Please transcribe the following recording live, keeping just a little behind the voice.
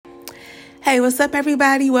Hey, what's up,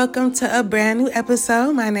 everybody? Welcome to a brand new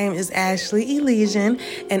episode. My name is Ashley Elysian,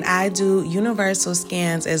 and I do universal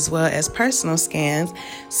scans as well as personal scans.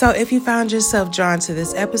 So if you found yourself drawn to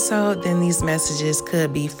this episode, then these messages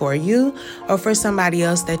could be for you or for somebody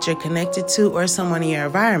else that you're connected to or someone in your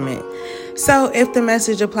environment. So if the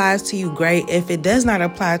message applies to you, great. If it does not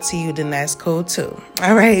apply to you, then that's cool too.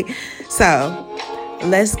 All right. So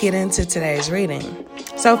let's get into today's reading.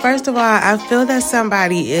 So first of all, I feel that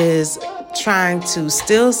somebody is trying to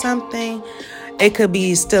steal something. It could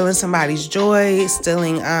be stealing somebody's joy,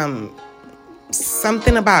 stealing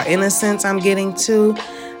something about innocence I'm getting to,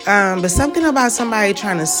 but something about somebody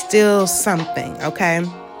trying to steal something, okay?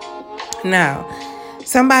 Now,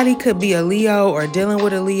 somebody could be a Leo or dealing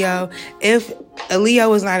with a Leo. If a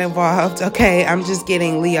Leo is not involved, okay, I'm just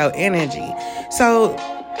getting Leo energy. So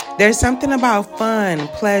there's something about fun,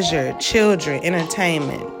 pleasure, children,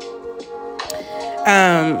 entertainment.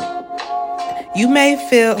 You may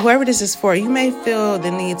feel, whoever this is for, you may feel the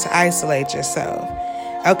need to isolate yourself.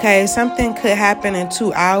 Okay, something could happen in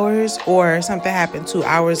 2 hours or something happened 2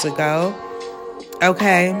 hours ago.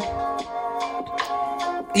 Okay.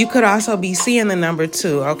 You could also be seeing the number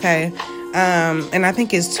 2, okay? And I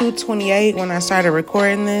think it's 2:28 when I started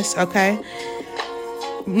recording this, okay?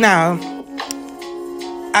 Now,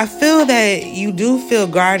 I feel that you do feel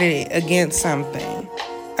guarded against something,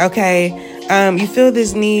 okay? You feel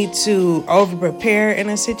this need to over-prepare in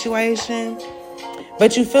a situation,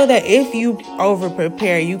 but you feel that if you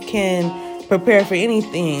over-prepare, you can prepare for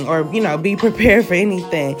anything or, be prepared for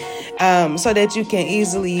anything, so that you can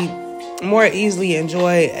more easily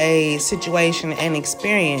enjoy a situation and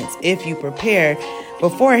experience if you prepare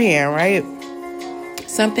beforehand, right?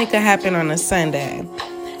 Something could happen on a Sunday,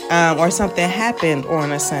 or something happened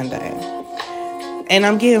on a Sunday. And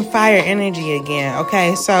I'm getting fire energy again,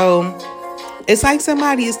 okay? So it's like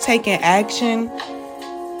somebody is taking action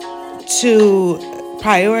to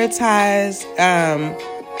prioritize,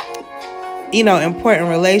 important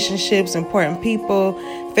relationships, important people,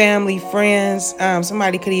 family, friends.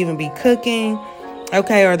 Somebody could even be cooking,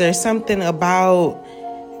 okay? Or there's something about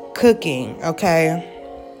cooking, okay?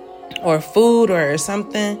 Or food or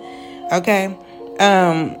something, okay?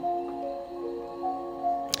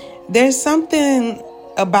 There's something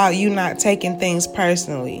about you not taking things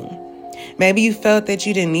personally. Maybe you felt that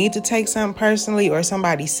you didn't need to take something personally, or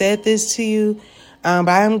somebody said this to you, but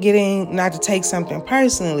I'm getting not to take something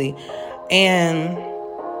personally. I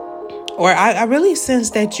really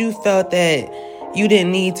sense that you felt that you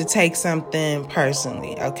didn't need to take something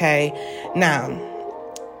personally, okay? Now,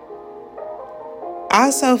 I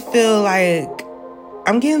also feel like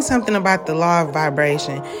I'm getting something about the law of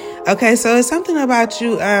vibration. Okay, so it's something about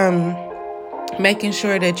you making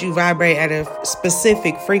sure that you vibrate at a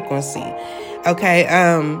specific frequency. Okay,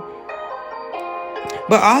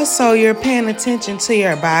 but also you're paying attention to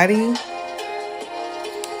your body.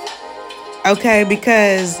 Okay,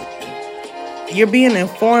 because you're being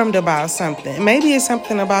informed about something. Maybe it's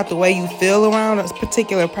something about the way you feel around a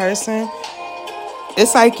particular person.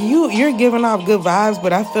 It's like you're giving off good vibes,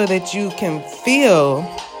 but I feel that you can feel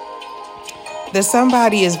that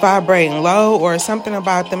somebody is vibrating low, or something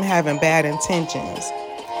about them having bad intentions.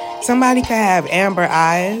 Somebody could have amber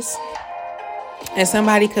eyes, and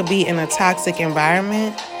somebody could be in a toxic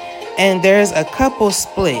environment, and there's a couple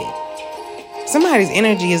split. Somebody's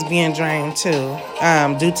energy is being drained too,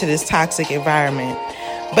 due to this toxic environment.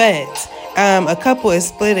 But a couple is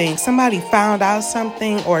splitting. Somebody found out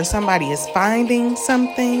something, or somebody is finding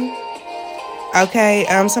something. Okay,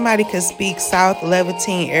 somebody could speak South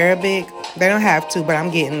Levantine Arabic. They don't have to, but I'm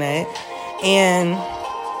getting that. And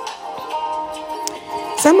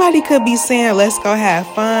somebody could be saying, let's go have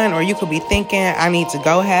fun, or you could be thinking, I need to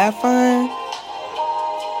go have fun.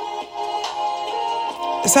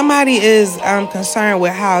 Somebody is concerned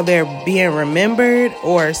with how they're being remembered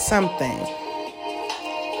or something.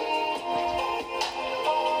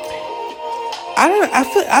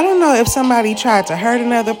 I don't know if somebody tried to hurt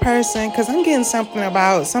another person, because I'm getting something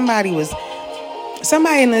about somebody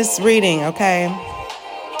in this reading, okay,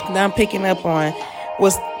 that I'm picking up on,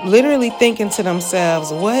 was literally thinking to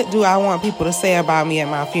themselves, what do I want people to say about me at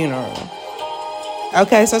my funeral?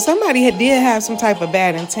 Okay, so somebody did have some type of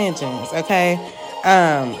bad intentions, okay,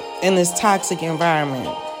 in this toxic environment.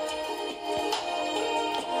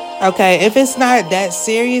 Okay, if it's not that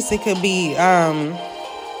serious, it could be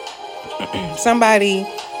somebody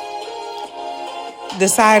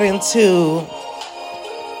deciding to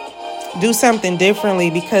do something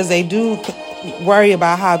differently because they do worry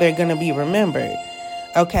about how they're going to be remembered.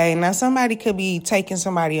 Okay, now somebody could be taking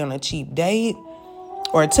somebody on a cheap date,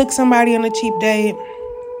 or took somebody on a cheap date.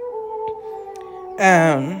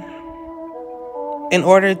 in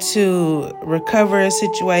order to recover a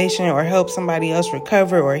situation or help somebody else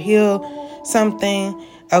recover or heal something,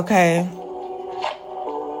 okay?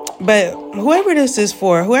 But whoever this is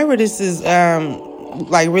for, whoever this is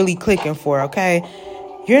like really clicking for, okay?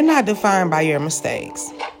 You're not defined by your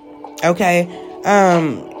mistakes, okay?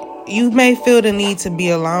 You may feel the need to be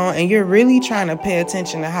alone, and you're really trying to pay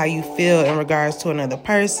attention to how you feel in regards to another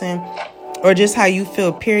person or just how you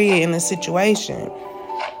feel, period, in a situation.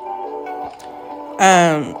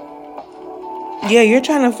 Yeah, you're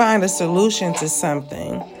trying to find a solution to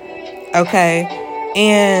something, okay?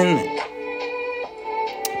 And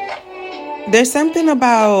there's something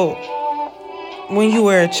about when you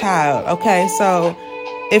were a child, okay? So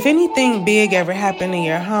if anything big ever happened in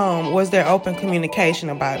your home, was there open communication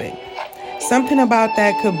about it? Something about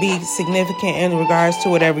that could be significant in regards to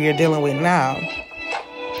whatever you're dealing with now.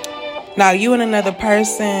 Now, you and another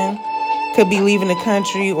person could be leaving the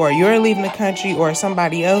country, or you're leaving the country, or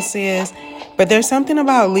somebody else is. But there's something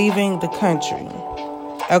about leaving the country,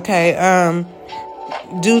 okay?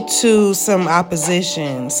 Due to some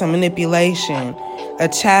opposition, some manipulation, a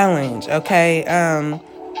challenge, okay?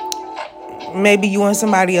 Maybe you and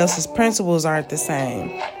somebody else's principles aren't the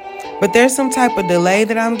same. But there's some type of delay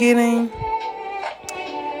that I'm getting.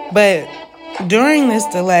 But during this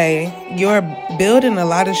delay, you're building a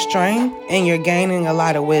lot of strength and you're gaining a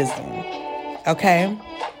lot of wisdom. Okay?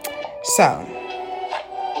 So,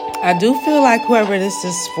 I do feel like whoever this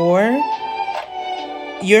is for,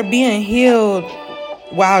 you're being healed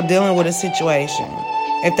while dealing with a situation,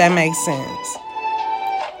 if that makes sense.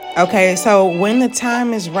 Okay, so when the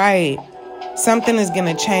time is right, something is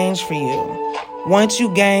going to change for you. Once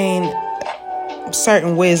you gain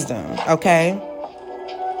certain wisdom, okay,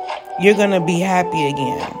 you're going to be happy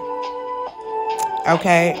again.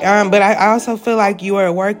 Okay, but I also feel like you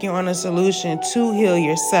are working on a solution to heal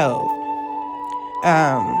yourself.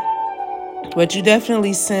 But you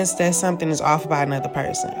definitely sense that something is off by another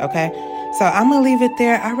person, okay? So I'm going to leave it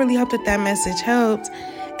there. I really hope that message helped.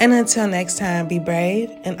 And until next time, be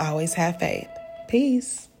brave and always have faith.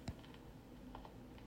 Peace.